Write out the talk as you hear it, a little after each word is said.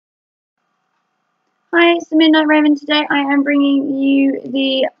Hi, it's the Midnight Raven. Today I am bringing you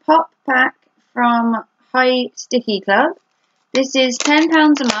the pop pack from Stickii Club. This is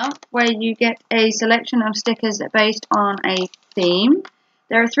 £10 a month where you get a selection of stickers based on a theme.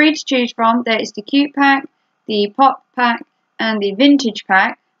 There are 3 to choose from. There is the cute pack, the pop pack and the vintage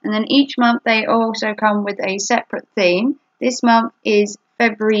pack, and then each month they also come with a separate theme. This month is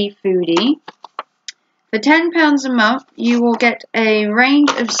February Foodie. For £10 a month, you will get a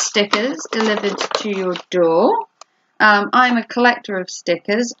range of stickers delivered to your door. I'm a collector of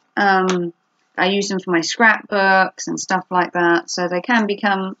stickers. I use them for my scrapbooks and stuff like that, so they can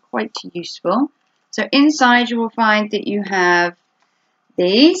become quite useful. So inside you will find that you have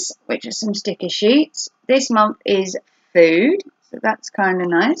these, which are some sticker sheets. This month is food, so that's kind of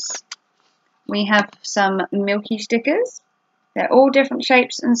nice. We have some milky stickers. They're all different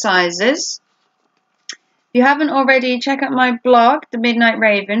shapes and sizes. If you haven't already, check out my blog, The Midnight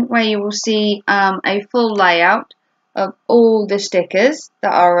Raven, where you will see a full layout of all the stickers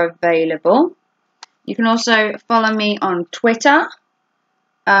that are available. You can also follow me on Twitter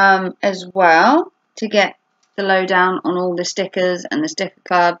as well to get the lowdown on all the stickers and the sticker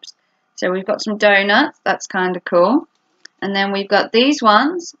clubs. So we've got some donuts, that's kind of cool. And then we've got these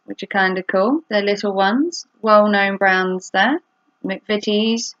ones, which are kind of cool. They're little ones, well-known brands there.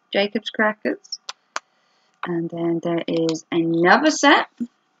 McVitie's, Jacob's Crackers. And then there is another set.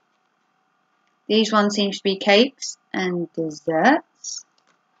 These ones seem to be cakes and desserts.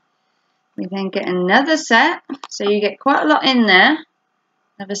 We then get another set. So you get quite a lot in there.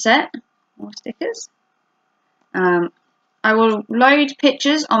 Another set. More stickers. I will load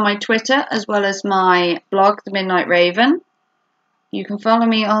pictures on my Twitter as well as my blog, The Midnight Raven. You can follow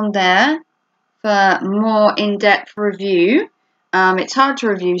me on there for more in-depth review. It's hard to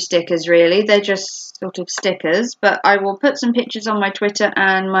review stickers really, they're just sort of stickers, but I will put some pictures on my Twitter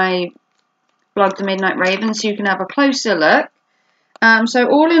and my blog The Midnight Raven so you can have a closer look. So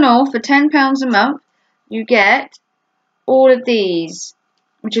all in all, for £10 a month you get all of these,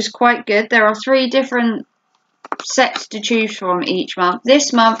 which is quite good. There are 3 different sets to choose from each month.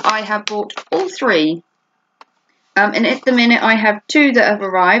 This month I have bought all 3. And at the minute I have 2 that have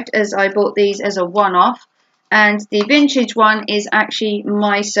arrived, as I bought these as a one-off. And the vintage one is actually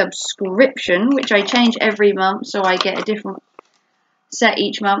my subscription, which I change every month, so I get a different set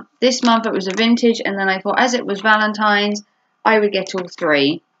each month. This month it was a vintage, and then I thought as it was Valentine's, I would get all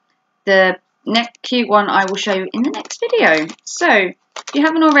 3. The next cute one I will show you in the next video. So, if you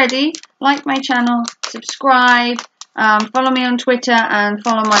haven't already, like my channel, subscribe, follow me on Twitter, and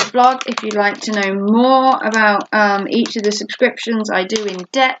follow my blog if you'd like to know more about each of the subscriptions I do in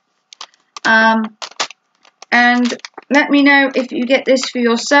depth. And let me know if you get this for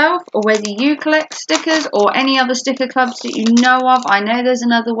yourself or whether you collect stickers or any other sticker clubs that you know of. I know there's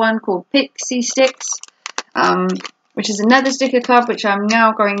another one called Pixie Sticks, which is another sticker club which I'm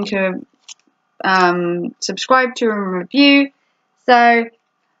now going to subscribe to and review. So,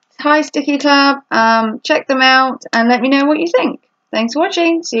 hi Stickii Club, check them out and let me know what you think. Thanks for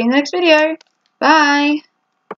watching. See you in the next video. Bye.